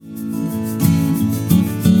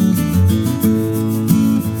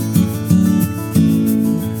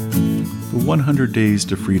100 Days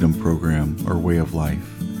to Freedom program, or way of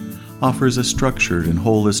life, offers a structured and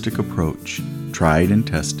holistic approach, tried and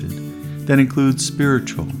tested, that includes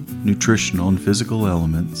spiritual, nutritional, and physical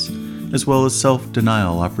elements, as well as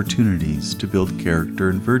self-denial opportunities to build character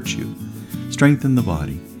and virtue, strengthen the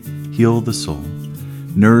body, heal the soul,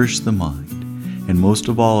 nourish the mind, and most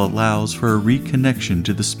of all allows for a reconnection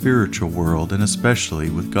to the spiritual world and especially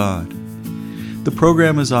with God. The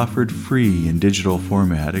program is offered free in digital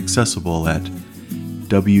format, accessible at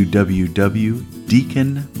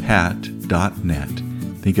www.deaconpat.net.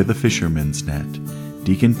 Think of the fisherman's net,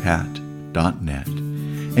 deaconpat.net.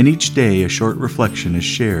 And each day a short reflection is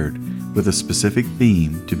shared with a specific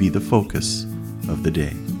theme to be the focus of the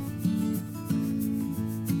day.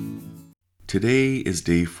 Today is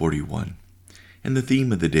day 41, and the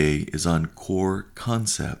theme of the day is on core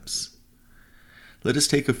concepts. Let us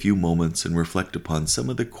take a few moments and reflect upon some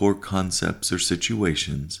of the core concepts or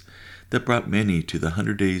situations that brought many to the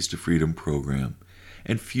 100 Days to Freedom program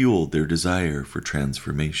and fueled their desire for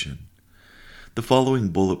transformation. The following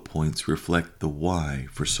bullet points reflect the why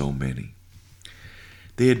for so many.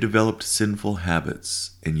 They had developed sinful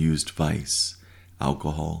habits and used vice,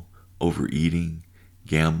 alcohol, overeating,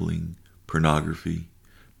 gambling, pornography,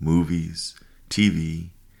 movies, TV,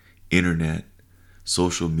 internet,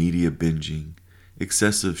 social media binging,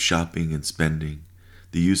 excessive shopping and spending,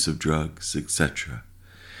 the use of drugs, etc.,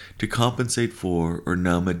 to compensate for or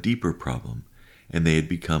numb a deeper problem, and they had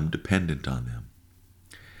become dependent on them.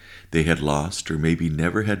 They had lost or maybe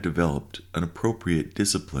never had developed an appropriate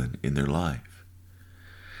discipline in their life.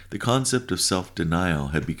 The concept of self-denial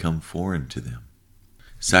had become foreign to them.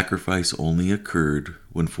 Sacrifice only occurred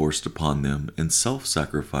when forced upon them, and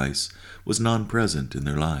self-sacrifice was non-present in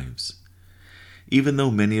their lives. Even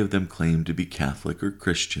though many of them claimed to be Catholic or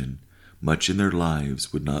Christian, much in their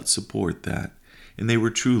lives would not support that, and they were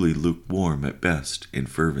truly lukewarm at best in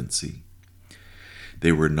fervency.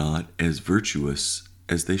 They were not as virtuous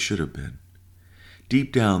as they should have been.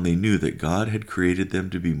 Deep down they knew that God had created them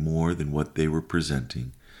to be more than what they were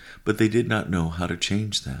presenting, but they did not know how to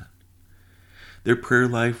change that. Their prayer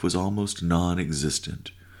life was almost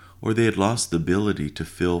non-existent, or they had lost the ability to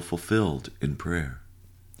feel fulfilled in prayer.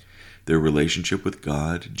 Their relationship with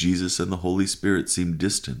God, Jesus, and the Holy Spirit seemed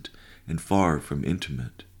distant and far from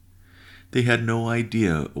intimate. They had no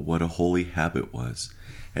idea what a holy habit was,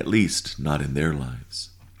 at least not in their lives.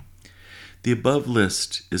 The above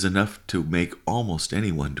list is enough to make almost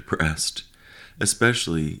anyone depressed,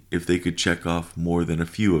 especially if they could check off more than a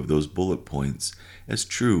few of those bullet points as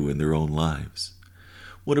true in their own lives.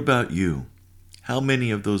 What about you? How many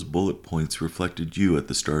of those bullet points reflected you at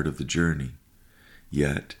the start of the journey?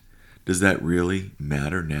 Yet, does that really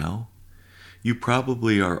matter now? You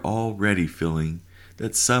probably are already feeling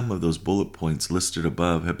that some of those bullet points listed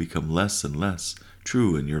above have become less and less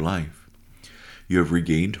true in your life. You have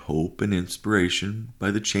regained hope and inspiration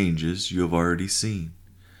by the changes you have already seen.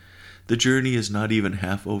 The journey is not even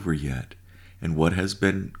half over yet, and what has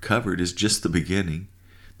been covered is just the beginning,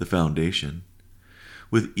 the foundation.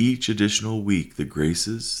 With each additional week, the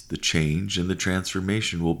graces, the change, and the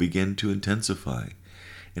transformation will begin to intensify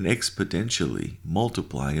and exponentially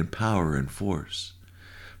multiply in power and force.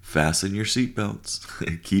 Fasten your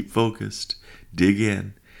seatbelts, keep focused, dig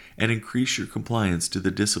in, and increase your compliance to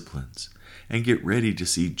the disciplines, and get ready to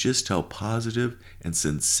see just how positive and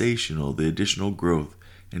sensational the additional growth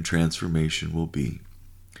and transformation will be.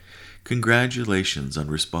 Congratulations on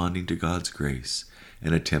responding to God's grace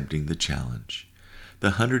and attempting the challenge, the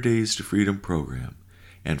 100 Days to Freedom program,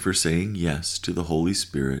 and for saying yes to the Holy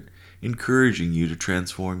Spirit encouraging you to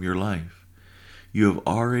transform your life. You have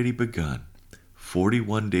already begun,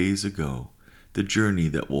 41 days ago, the journey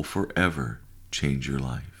that will forever change your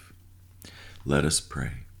life. Let us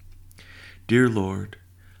pray. Dear Lord,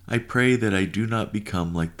 I pray that I do not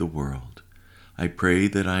become like the world. I pray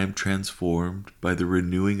that I am transformed by the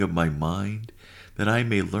renewing of my mind, that I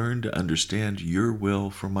may learn to understand your will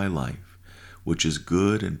for my life, which is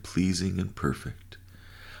good and pleasing and perfect.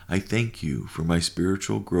 I thank you for my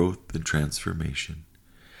spiritual growth and transformation.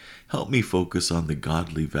 Help me focus on the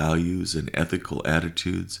godly values and ethical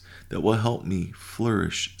attitudes that will help me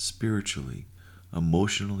flourish spiritually,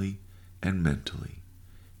 emotionally, and mentally.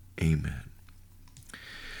 Amen.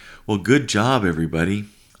 Well, good job, everybody.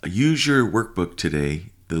 Use your workbook today,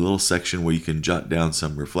 the little section where you can jot down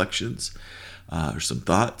some reflections, or some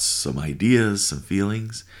thoughts, some ideas, some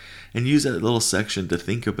feelings, and use that little section to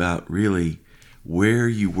think about really where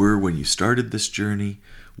you were when you started this journey,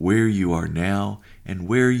 where you are now, and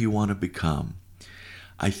where you want to become.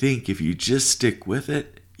 I think if you just stick with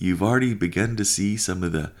it, you've already begun to see some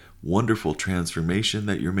of the wonderful transformation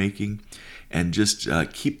that you're making. And just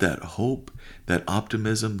keep that hope, that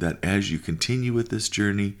optimism, that as you continue with this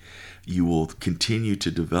journey, you will continue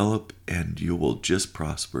to develop and you will just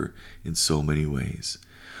prosper in so many ways.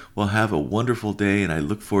 Well, have a wonderful day, and I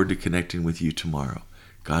look forward to connecting with you tomorrow.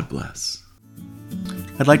 God bless.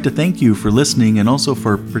 I'd like to thank you for listening and also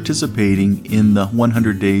for participating in the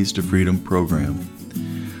 100 Days to Freedom program.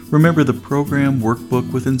 Remember, the program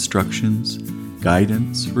workbook with instructions,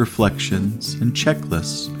 guidance, reflections, and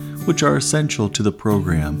checklists, which are essential to the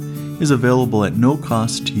program, is available at no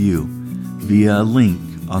cost to you via a link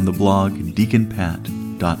on the blog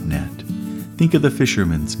deaconpat.net. Think of the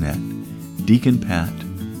fisherman's net,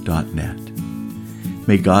 deaconpat.net.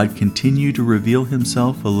 May God continue to reveal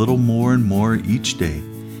Himself a little more and more each day,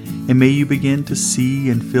 and may you begin to see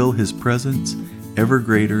and feel His presence ever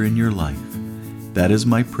greater in your life. That is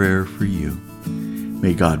my prayer for you.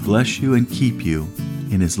 May God bless you and keep you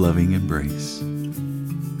in His loving embrace.